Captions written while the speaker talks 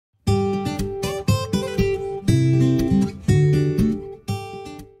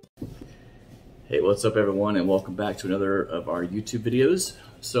what's up everyone, and welcome back to another of our YouTube videos.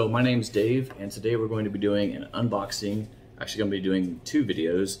 So my name's Dave, and today we're going to be doing an unboxing. Actually going to be doing two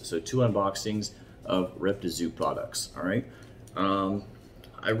videos, so two unboxings of REPTIZOO products, all right?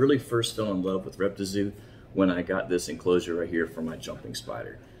 I really first fell in love with REPTIZOO when I got this enclosure right here for my jumping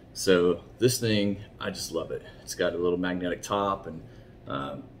spider. So this thing, I just love it. It's got a little magnetic top and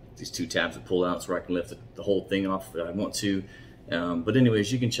these two tabs that pull out so I can lift the whole thing off if I want to. But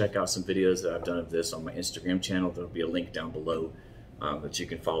anyways, you can check out some videos that I've done of this on my Instagram channel. There'll be a link down below that you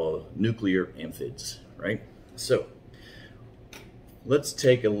can follow nuclear amphids, right? So let's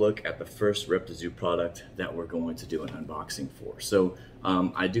take a look at the first REPTIZOO product that we're going to do an unboxing for. So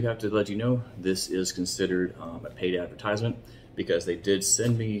I do have to let you know this is considered a paid advertisement because they did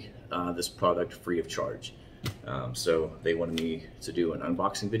send me this product free of charge. So they wanted me to do an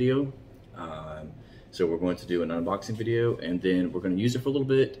unboxing video. So we're going to do an unboxing video, and then we're going to use it for a little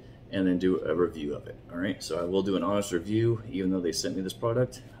bit and then do a review of it. All right, so I will do an honest review even though they sent me this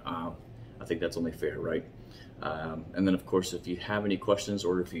product. I think that's only fair, right? And then of course, if you have any questions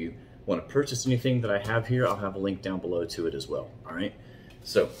or if you want to purchase anything that I have here, I'll have a link down below to it as well. All right,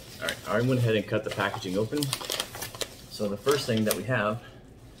 so I went ahead and cut the packaging open. So the first thing that we have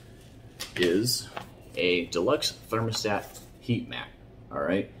is a DELUXE thermostat heat mat. All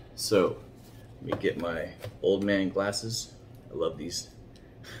right, so let me get my old man glasses. I love these.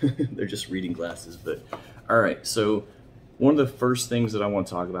 They're just reading glasses, but all right. So one of the first things that I want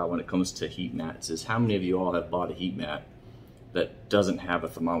to talk about when it comes to heat mats is how many of you all have bought a heat mat that doesn't have a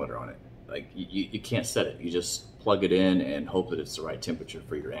thermometer on it? Like you can't set it. You just plug it in and hope that it's the right temperature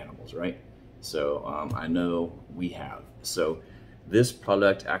for your animals, right? So I know we have. So this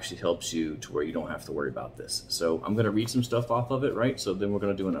product actually helps you to where you don't have to worry about this. So I'm going to read some stuff off of it, right? So then we're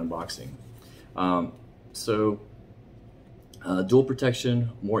going to do an unboxing. Dual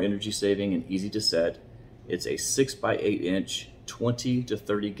protection, more energy saving, and easy to set. It's a 6 by 8 inch, 20 to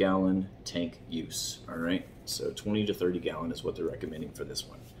 30 gallon tank use. All right, so 20 to 30 gallon is what they're recommending for this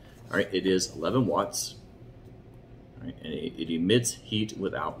one. All right, it is 11 watts. All right, and it emits heat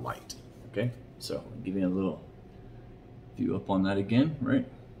without light. Okay, so I'll give you a little view up on that again, right?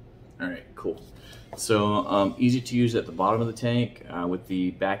 All right, cool. So easy to use at the bottom of the tank with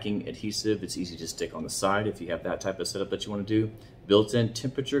the backing adhesive. It's easy to stick on the side if you have that type of setup that you want to do. Built-in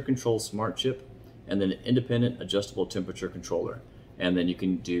temperature control smart chip, and then an independent adjustable temperature controller. And then you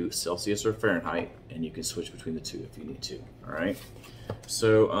can do Celsius or Fahrenheit, and you can switch between the two if you need to. All right.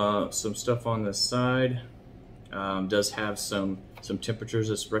 So some stuff on the side does have some temperatures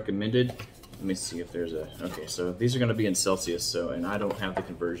that's recommended. Let me see if there's a, okay, so these are going to be in Celsius, so, and I don't have the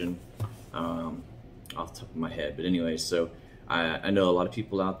conversion off the top of my head, but anyway, so I know a lot of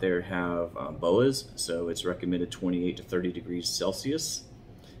people out there have boas, so it's recommended 28 to 30 degrees Celsius.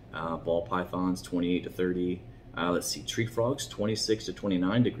 Ball pythons 28 to 30. Let's see, tree frogs 26 to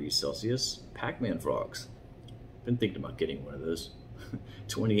 29 degrees Celsius. Pac-Man frogs, been thinking about getting one of those.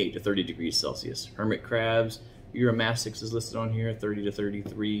 28 to 30 degrees Celsius. Hermit crabs, Uromastix is listed on here, 30 to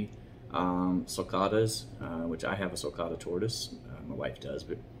 33. Sulcatas, which I have a sulcata tortoise, my wife does,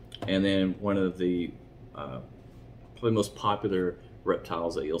 but and then one of the probably most popular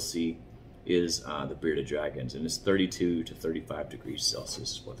reptiles that you'll see is the bearded dragons, and it's 32 to 35 degrees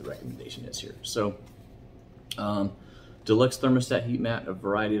Celsius is what the recommendation is here. So DELUXE thermostat heat mat, a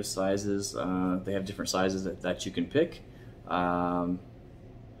variety of sizes. They have different sizes that you can pick, and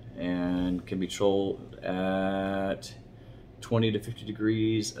can be controlled at 20 to 50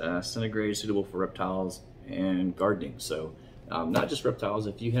 degrees centigrade, suitable for reptiles and gardening. So not just reptiles.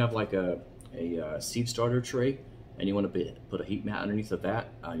 If you have like a seed starter tray and you want to put a heat mat underneath of that,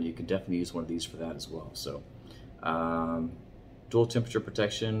 you can definitely use one of these for that as well. So dual temperature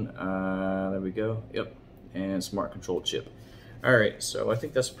protection, there we go, yep, and smart control chip. All right, so I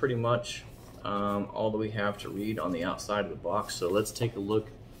think that's pretty much all that we have to read on the outside of the box. So let's take a look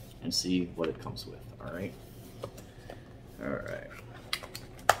and see what it comes with. All right. All right.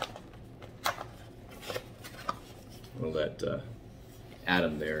 We'll let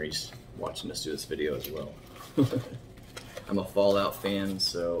Adam there, he's watching us do this video as well. I'm a Fallout fan,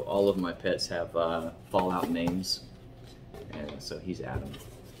 so all of my pets have Fallout names, and so he's Adam.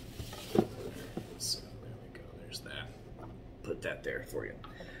 So there we go, there's that. Put that there for you.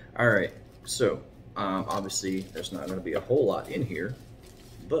 All right, so obviously there's not going to be a whole lot in here,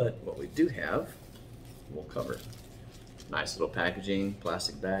 but what we do have, we'll cover. Nice little packaging,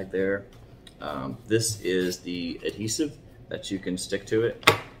 plastic bag there. This is the adhesive that you can stick to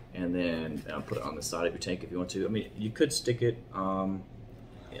it, and then put it on the side of your tank if you want to. I mean, you could stick it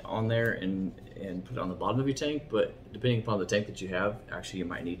on there and put it on the bottom of your tank, but depending upon the tank that you have, actually you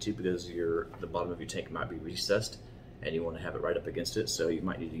might need to, because the bottom of your tank might be recessed and you want to have it right up against it, so you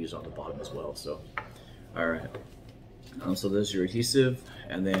might need to use it on the bottom as well. So, all right. So there's your adhesive,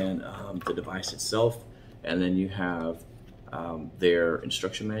 and then the device itself, and then you have their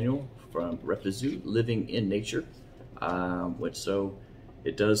instruction manual from REPTIZOO, Living in Nature, so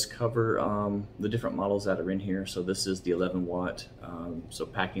it does cover the different models that are in here. So this is the 11 watt, so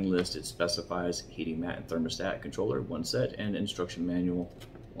packing list, it specifies heating mat and thermostat controller, one set, and instruction manual,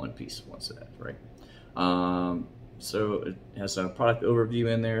 one piece, one set, right? So it has a product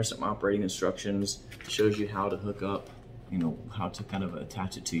overview in there, some operating instructions, shows you how to hook up, you know, how to kind of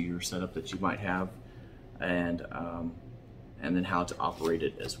attach it to your setup that you might have, and then how to operate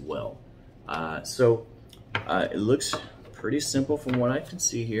it as well. It looks pretty simple from what I can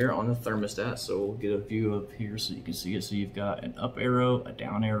see here on the thermostat. So we'll get a view of here so you can see it. So you've got an up arrow, a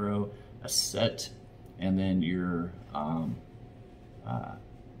down arrow, a set, and then your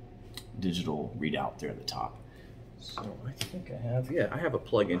digital readout there at the top. So I think I have a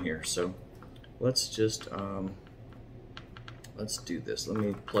plug in here. So let's just let's do this. Let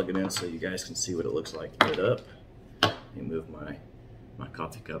me plug it in so you guys can see what it looks like lit up. Let me move my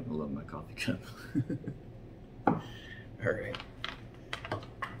coffee cup. I love my coffee cup. All right.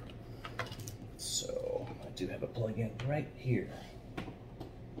 So I do have a plug-in right here.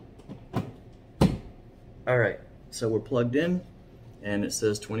 All right. So we're plugged in, and it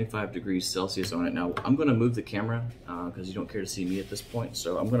says 25 degrees Celsius on it. Now I'm going to move the camera because you don't care to see me at this point.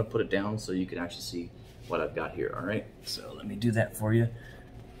 So I'm going to put it down so you can actually see what I've got here. All right. So let me do that for you.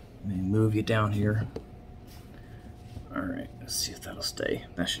 Let me move you down here. All right, let's see if that'll stay.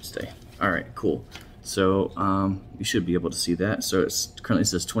 That should stay. All right, cool. So you should be able to see that. So it's currently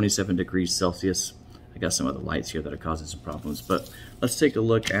says 27 degrees Celsius. I got some other lights here that are causing some problems, but let's take a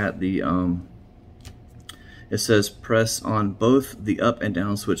look at the, it says press on both the up and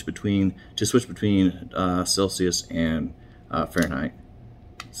down switch to switch between Celsius and Fahrenheit.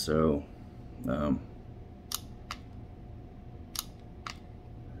 So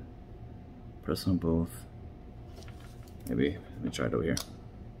press on both. Maybe let me try it over here.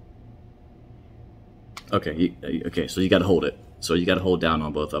 Okay, okay, so you got to hold it. So you got to hold down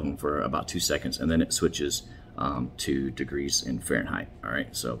on both of them for about 2 seconds, and then it switches to degrees in Fahrenheit. All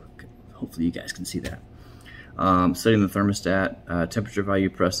right, so hopefully you guys can see that. Setting the thermostat, temperature value,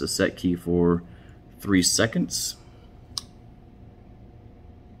 press the set key for 3 seconds.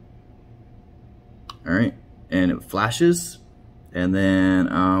 All right, and it flashes, and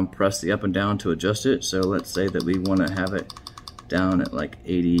then press the up and down to adjust it. So let's say that we want to have it down at like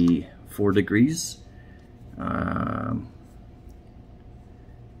 84 degrees.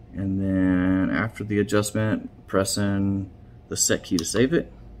 And then after the adjustment, press in the set key to save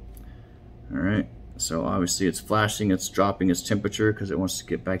it. All right, so obviously it's flashing, it's dropping its temperature because it wants to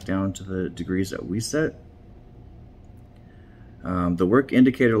get back down to the degrees that we set. The work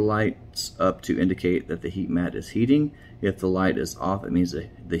indicator lights up to indicate that the heat mat is heating. If the light is off, it means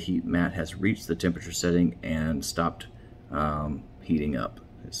that the heat mat has reached the temperature setting and stopped heating up.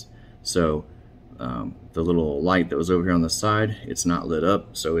 So the little light that was over here on the side, it's not lit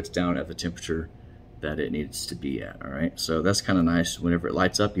up, so it's down at the temperature that it needs to be at. All right, so that's kind of nice. Whenever it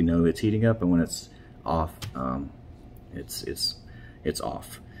lights up, you know it's heating up, and when it's off, it's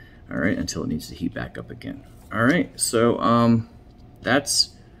off. All right, until it needs to heat back up again. All right, so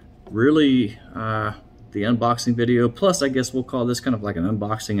that's really the unboxing video. Plus, I guess we'll call this kind of like an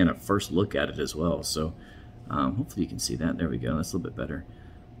unboxing and a first look at it as well. So hopefully you can see that. There we go. That's a little bit better.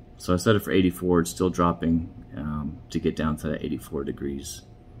 So I set it for 84. It's still dropping to get down to that 84 degrees.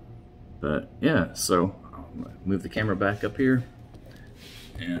 But yeah, so I'll move the camera back up here.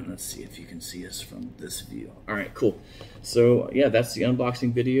 And let's see if you can see us from this view. All right, cool. So yeah, that's the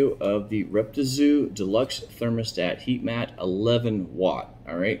unboxing video of the REPTIZOO Deluxe Thermostat Heat Mat 11 watt.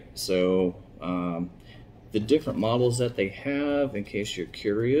 All right, so the different models that they have, in case you're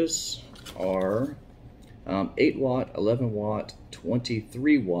curious, are 8 watt, 11 watt,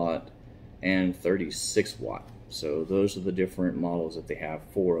 23 watt, and 36 watt. So those are the different models that they have,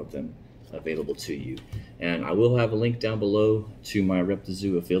 4 of them available to you. And I will have a link down below to my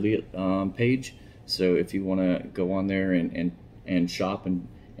REPTIZOO affiliate page. So if you want to go on there and shop and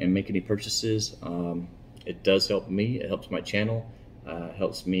make any purchases, it does help me. It helps my channel.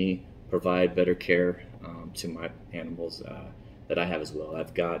 Helps me provide better care to my animals that I have as well.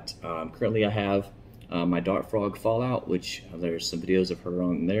 I've got currently I have my dart frog Fallout, which there's some videos of her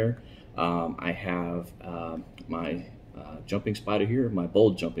on there. I have my jumping spider here, my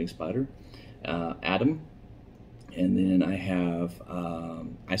bold jumping spider, Adam, And then I have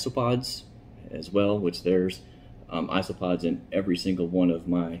isopods as well, which there's isopods in every single one of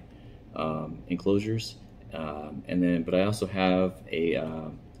my enclosures. But I also have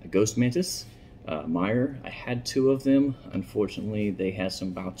a ghost mantis, Meyer. I had 2 of them. Unfortunately, they had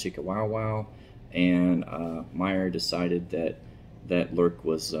some bow chicka wow wow, and Meyer decided that lurk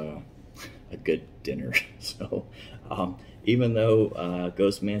was a good dinner. So even though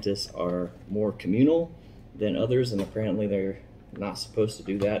ghost mantis are more communal than others, and apparently they're not supposed to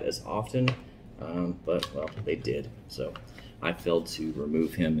do that as often, but well, they did. So I failed to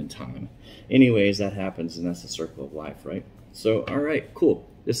remove him in time. Anyways, that happens, and that's the circle of life, right? So, all right, cool.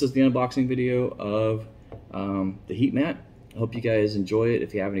 This is the unboxing video of the heat mat. I hope you guys enjoy it.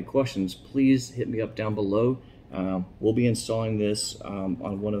 If you have any questions, please hit me up down below. We'll be installing this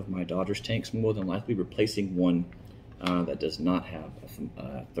on one of my daughter's tanks, more than likely replacing one that does not have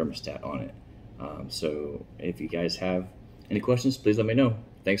a thermostat on it. So if you guys have any questions, please let me know.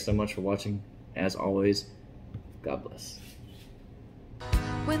 Thanks so much for watching. As always, God bless.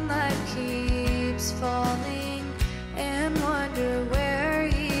 When life keeps falling and wonder where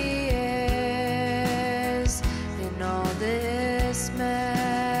he is in all this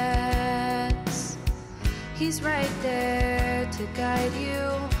mess, he's right there to guide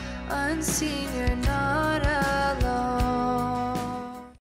you. Unseen, you're not alone.